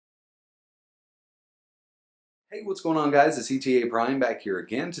Hey, what's going on guys? It's ETA Prime back here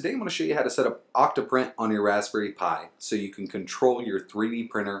again. Today I'm going to show you how to set up Octoprint on your Raspberry Pi so you can control your 3D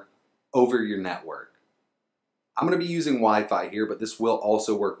printer over your network. I'm going to be using Wi-Fi here, but this will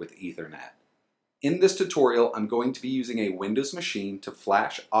also work with Ethernet. In this tutorial, I'm going to be using a Windows machine to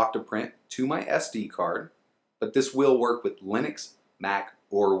flash Octoprint to my SD card, but this will work with Linux, Mac,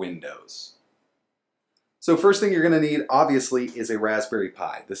 or Windows. So first thing you're going to need, obviously, is a Raspberry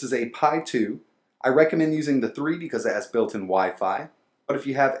Pi. This is a Pi 2. I recommend using the 3 because it has built-in Wi-Fi, but if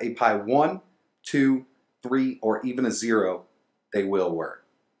you have a Pi 1, 2, 3, or even a 0, they will work.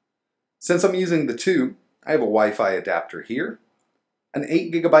 Since I'm using the 2, I have a Wi-Fi adapter here, an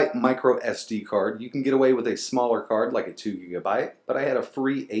 8GB micro SD card. You can get away with a smaller card like a 2GB, but I had a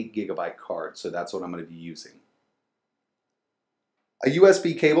free 8GB card, so that's what I'm going to be using. A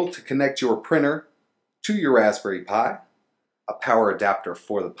USB cable to connect your printer to your Raspberry Pi, a power adapter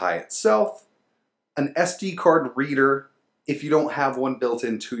for the Pi itself, an SD card reader if you don't have one built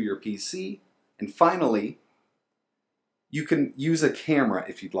into your PC, and finally, you can use a camera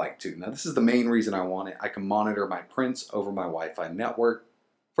if you'd like to. Now this is the main reason I want it. I can monitor my prints over my Wi-Fi network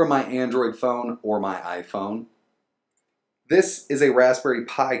from my Android phone or my iPhone. This is a Raspberry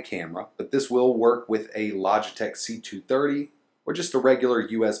Pi camera, but this will work with a Logitech C230 or just a regular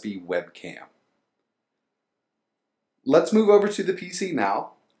USB webcam. Let's move over to the PC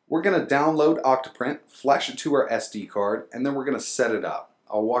now. We're going to download Octoprint, flash it to our SD card, and then we're going to set it up.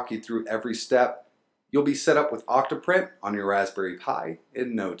 I'll walk you through every step. You'll be set up with Octoprint on your Raspberry Pi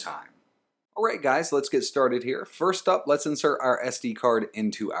in no time. Alright guys, let's get started here. First up, let's insert our SD card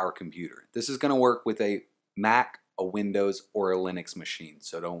into our computer. This is going to work with a Mac, a Windows, or a Linux machine,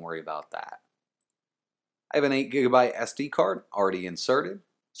 so don't worry about that. I have an 8GB SD card already inserted,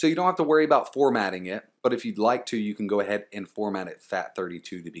 so you don't have to worry about formatting it, but if you'd like to, you can go ahead and format it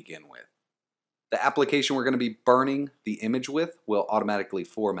FAT32 to begin with. The application we're going to be burning the image with will automatically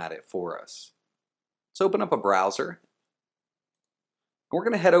format it for us. Let's open up a browser, and we're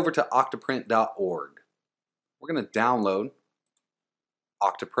going to head over to octoprint.org. We're going to download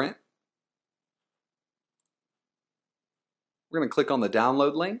Octoprint. We're going to click on the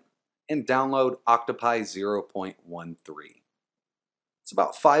download link and download Octopi 0.13. It's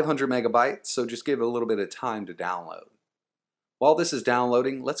about 500 megabytes, so just give it a little bit of time to download. While this is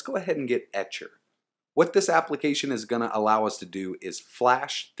downloading, let's go ahead and get Etcher. What this application is going to allow us to do is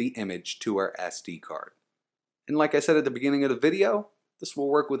flash the image to our SD card. And like I said at the beginning of the video, this will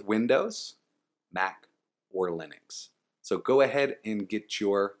work with Windows, Mac, or Linux. So go ahead and get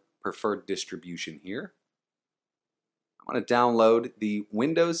your preferred distribution here. I want to download the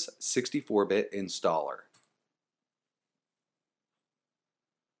Windows 64-bit installer.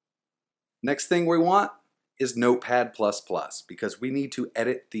 Next thing we want is Notepad++ because we need to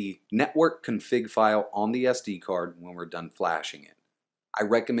edit the network config file on the SD card when we're done flashing it. I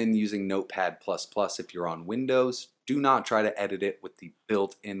recommend using Notepad++ if you're on Windows. Do not try to edit it with the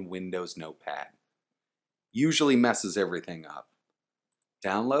built-in Windows Notepad. Usually messes everything up.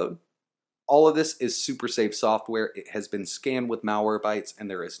 Download. All of this is super safe software. It has been scanned with Malwarebytes and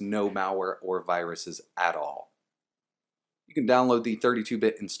there is no malware or viruses at all. You can download the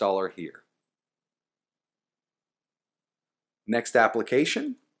 32-bit installer here. Next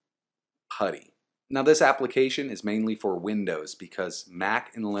application, Putty. Now this application is mainly for Windows because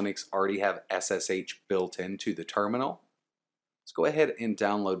Mac and Linux already have SSH built into the terminal. Let's go ahead and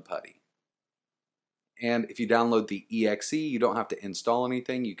download Putty. And if you download the exe, you don't have to install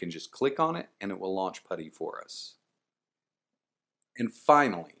anything. You can just click on it and it will launch Putty for us. And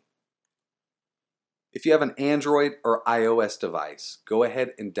finally, if you have an Android or iOS device, go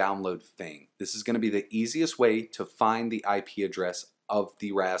ahead and download Thing. This is going to be the easiest way to find the IP address of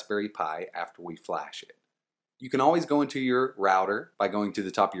the Raspberry Pi after we flash it. You can always go into your router by going to the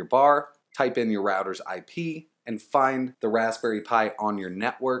top of your bar, type in your router's IP, and find the Raspberry Pi on your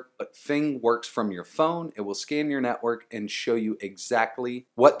network, but Thing works from your phone. It will scan your network and show you exactly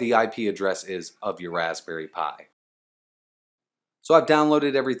what the IP address is of your Raspberry Pi. So I've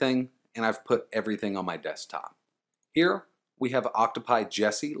downloaded everything and I've put everything on my desktop. Here we have Octopi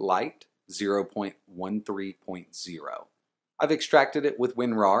Jessie Lite 0.13.0. I've extracted it with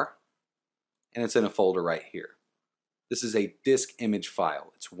WinRAR and it's in a folder right here. This is a disk image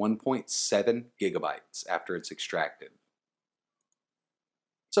file. It's 1.7 gigabytes after it's extracted.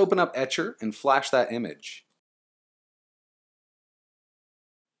 Let's open up Etcher and flash that image.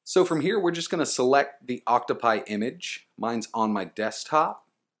 So from here we're just going to select the Octopi image. Mine's on my desktop.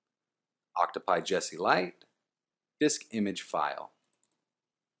 Octopi Jessie Lite, disk image file.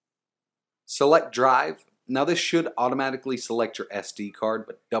 Select drive. Now this should automatically select your SD card,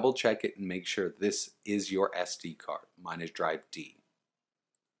 but double check it and make sure this is your SD card. Mine is drive D.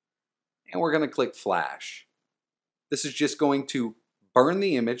 And we're going to click flash. This is just going to burn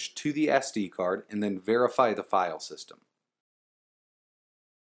the image to the SD card and then verify the file system.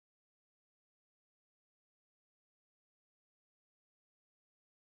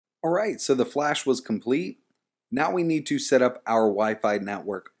 Alright, so the flash was complete. Now we need to set up our Wi-Fi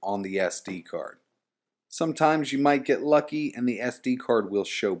network on the SD card. Sometimes you might get lucky and the SD card will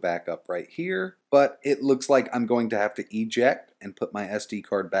show back up right here, but it looks like I'm going to have to eject and put my SD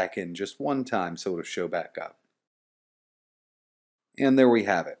card back in just one time so it'll show back up. And there we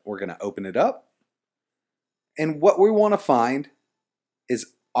have it. We're going to open it up. And what we want to find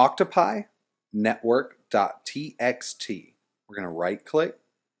is octopi network.txt. We're going to right click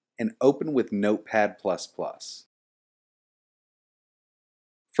and open with Notepad++.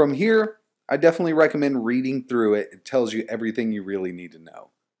 From here, I definitely recommend reading through it. It tells you everything you really need to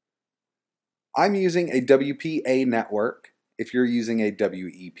know. I'm using a WPA network. If you're using a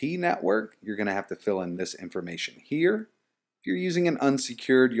WEP network, you're going to have to fill in this information here. If you're using an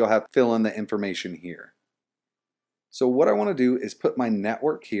unsecured, you'll have to fill in the information here. So what I want to do is put my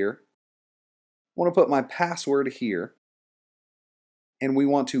network here. I want to put my password here. And we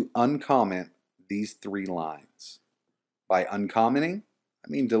want to uncomment these 3 lines. By uncommenting, I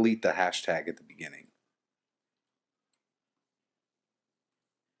mean delete the hashtag at the beginning.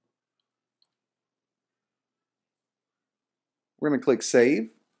 We're going to click Save,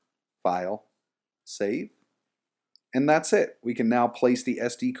 File, Save, and that's it. We can now place the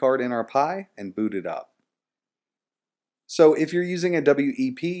SD card in our Pi and boot it up. So if you're using a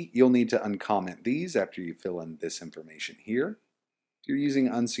WEP, you'll need to uncomment these after you fill in this information here. If you're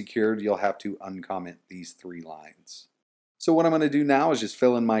using unsecured, you'll have to uncomment these 3 lines. So what I'm going to do now is just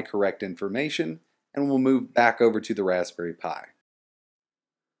fill in my correct information and we'll move back over to the Raspberry Pi.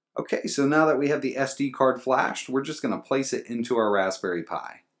 Okay, so now that we have the SD card flashed, we're just going to place it into our Raspberry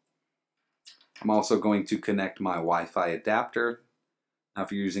Pi. I'm also going to connect my Wi-Fi adapter. Now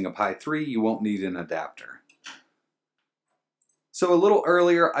if you're using a Pi 3, you won't need an adapter. So a little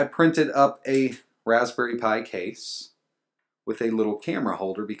earlier, I printed up a Raspberry Pi case with a little camera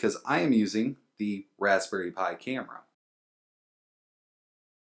holder because I am using the Raspberry Pi camera.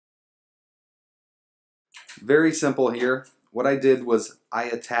 Very simple here. What I did was I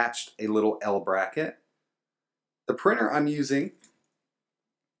attached a little L bracket. The printer I'm using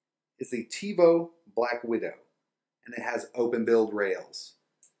is a TiVo Black Widow and it has open build rails.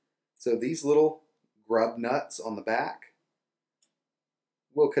 So these little grub nuts on the back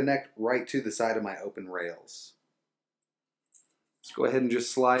will connect right to the side of my open rails. Let's go ahead and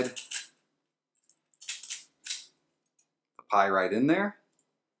just slide the Pi right in there.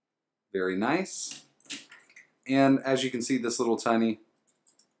 Very nice. And as you can see, this little tiny,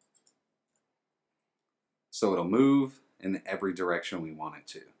 so it'll move in every direction we want it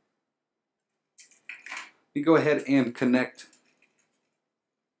to. We go ahead and connect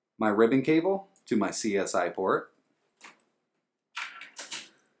my ribbon cable to my CSI port.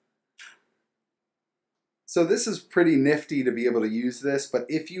 So this is pretty nifty to be able to use this, but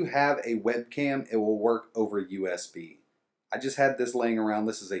if you have a webcam, it will work over USB. I just had this laying around.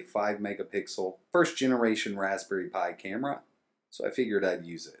 This is a 5 megapixel first generation Raspberry Pi camera, so I figured I'd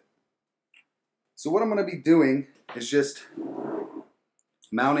use it. So what I'm going to be doing is just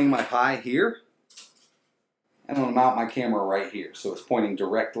mounting my Pi here, and I'm going to mount my camera right here, so it's pointing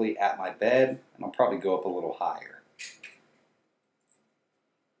directly at my bed, and I'll probably go up a little higher.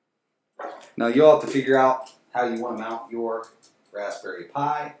 Now you'll have to figure out how you want to mount your Raspberry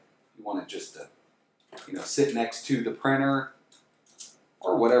Pi. You want it just to, sit next to the printer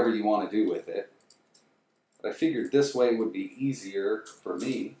or whatever you want to do with it. But I figured this way would be easier for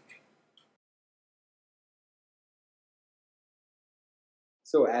me.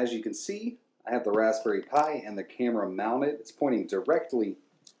 So as you can see, I have the Raspberry Pi and the camera mounted. It's pointing directly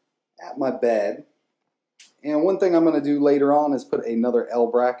at my bed. And one thing I'm going to do later on is put another L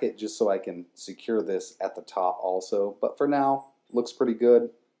bracket just so I can secure this at the top also. But for now, looks pretty good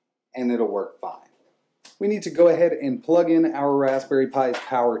and it'll work fine. We need to go ahead and plug in our Raspberry Pi's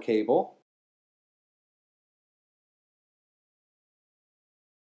power cable.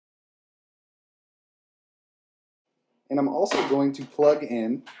 And I'm also going to plug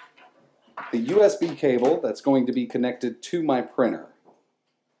in the USB cable that's going to be connected to my printer.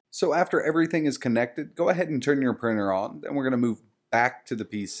 So after everything is connected, go ahead and turn your printer on. Then we're going to move back to the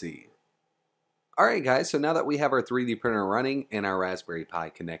PC. Alright guys, so now that we have our 3D printer running and our Raspberry Pi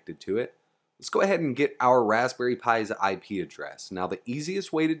connected to it, let's go ahead and get our Raspberry Pi's IP address. Now the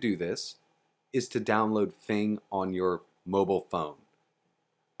easiest way to do this is to download Fing on your mobile phone.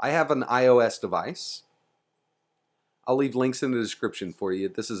 I have an iOS device. I'll leave links in the description for you.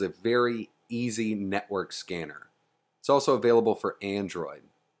 This is a very easy network scanner. It's also available for Android.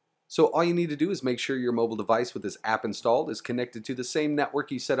 So all you need to do is make sure your mobile device with this app installed is connected to the same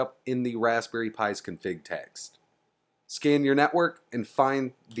network you set up in the Raspberry Pi's config text. Scan your network and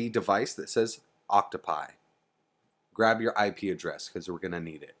find the device that says Octopi. Grab your IP address because we're going to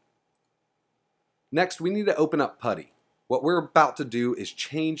need it. Next, we need to open up PuTTY. What we're about to do is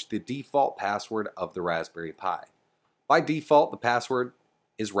change the default password of the Raspberry Pi. By default, the password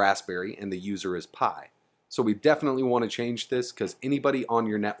is Raspberry and the user is Pi. So we definitely want to change this because anybody on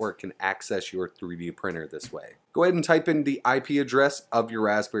your network can access your 3D printer this way. Go ahead and type in the IP address of your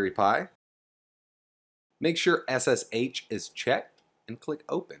Raspberry Pi. Make sure SSH is checked and click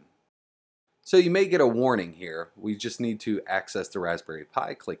Open. So you may get a warning here. We just need to access the Raspberry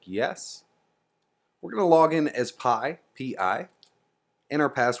Pi. Click Yes. We're going to log in as Pi, P-I, and our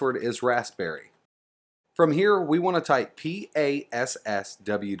password is Raspberry. From here, we want to type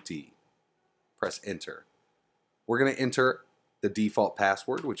PASSWD. Press Enter. We're going to enter the default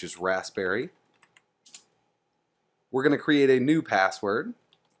password, which is Raspberry. We're going to create a new password.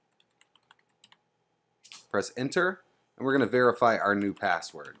 Press Enter, and we're going to verify our new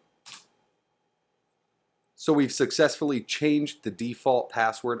password. So we've successfully changed the default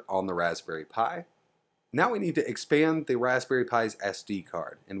password on the Raspberry Pi. Now we need to expand the Raspberry Pi's SD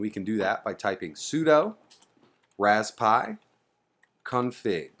card, and we can do that by typing sudo raspi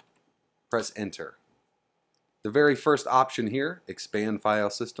config. Press Enter. The very first option here, expand file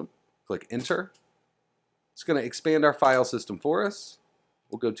system. Click Enter. It's going to expand our file system for us.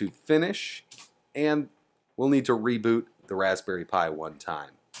 We'll go to Finish, and we'll need to reboot the Raspberry Pi one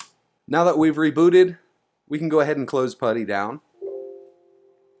time. Now that we've rebooted, we can go ahead and close PuTTY down.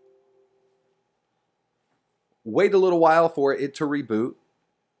 Wait a little while for it to reboot.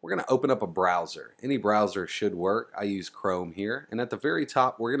 We're going to open up a browser. Any browser should work. I use Chrome here. And at the very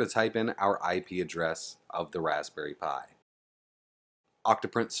top, we're going to type in our IP address of the Raspberry Pi.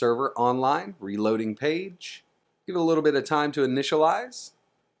 Octoprint server online, reloading page. Give it a little bit of time to initialize.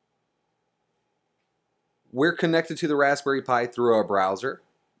 We're connected to the Raspberry Pi through our browser.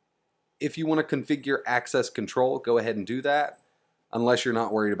 If you want to configure access control, go ahead and do that, unless you're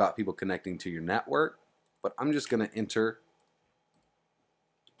not worried about people connecting to your network. But I'm just going to enter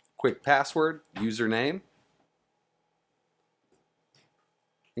quick password, username,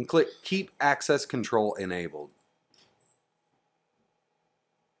 and click Keep Access Control Enabled.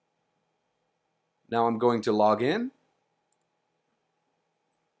 Now I'm going to log in,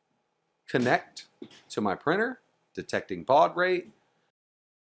 connect to my printer, detecting baud rate,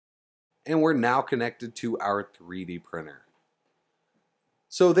 and we're now connected to our 3D printer.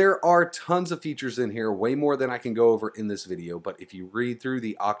 So there are tons of features in here, way more than I can go over in this video, but if you read through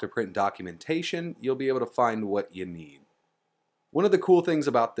the Octoprint documentation, you'll be able to find what you need. One of the cool things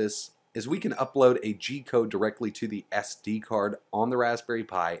about this is we can upload a G-code directly to the SD card on the Raspberry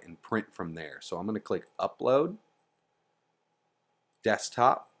Pi and print from there. So I'm going to click Upload,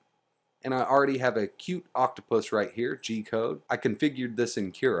 Desktop, and I already have a cute octopus right here, G-code. I configured this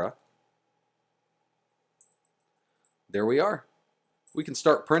in Cura. There we are. We can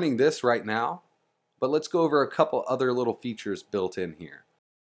start printing this right now, but let's go over a couple other little features built in here.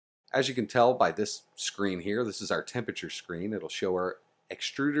 As you can tell by this screen here, this is our temperature screen. It'll show our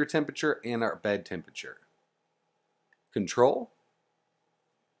extruder temperature and our bed temperature. Control.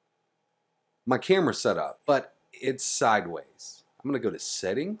 My camera's set up, but it's sideways. I'm going to go to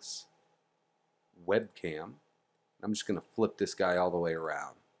Settings, Webcam. I'm just going to flip this guy all the way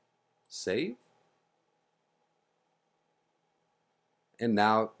around. Save. And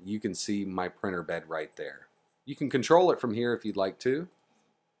now you can see my printer bed right there. You can control it from here if you'd like to.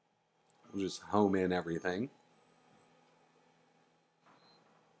 We'll just home in everything.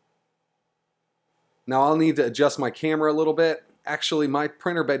 Now I'll need to adjust my camera a little bit. Actually, my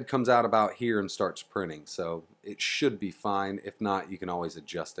printer bed comes out about here and starts printing, so it should be fine. If not, you can always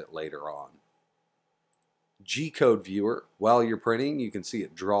adjust it later on. G-code viewer. While you're printing, you can see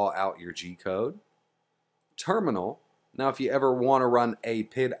it draw out your G-code. Terminal. Now if you ever want to run a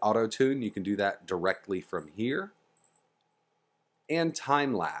PID auto tune, you can do that directly from here. And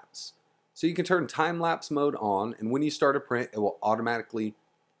time lapse. So you can turn time lapse mode on, and when you start a print, it will automatically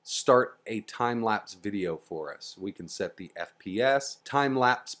start a time lapse video for us. We can set the FPS, time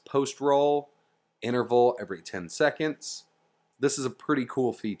lapse post roll, interval every 10 seconds. This is a pretty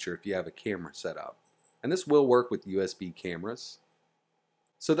cool feature if you have a camera set up. And this will work with USB cameras.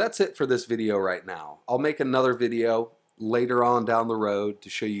 So that's it for this video right now. I'll make another video later on down the road to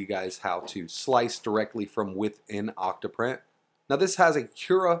show you guys how to slice directly from within Octoprint. Now this has a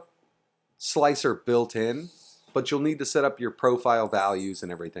Cura slicer built in, but you'll need to set up your profile values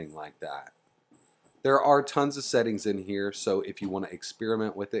and everything like that. There are tons of settings in here, so if you want to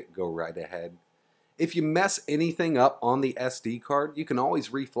experiment with it, go right ahead. If you mess anything up on the SD card, you can always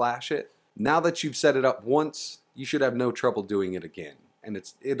reflash it. Now that you've set it up once, you should have no trouble doing it again. And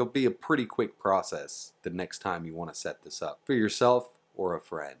it'll be a pretty quick process the next time you want to set this up for yourself or a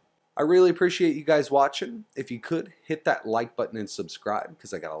friend. I really appreciate you guys watching. If you could, hit that like button and subscribe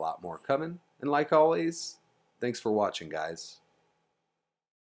because I got a lot more coming. And like always, thanks for watching, guys.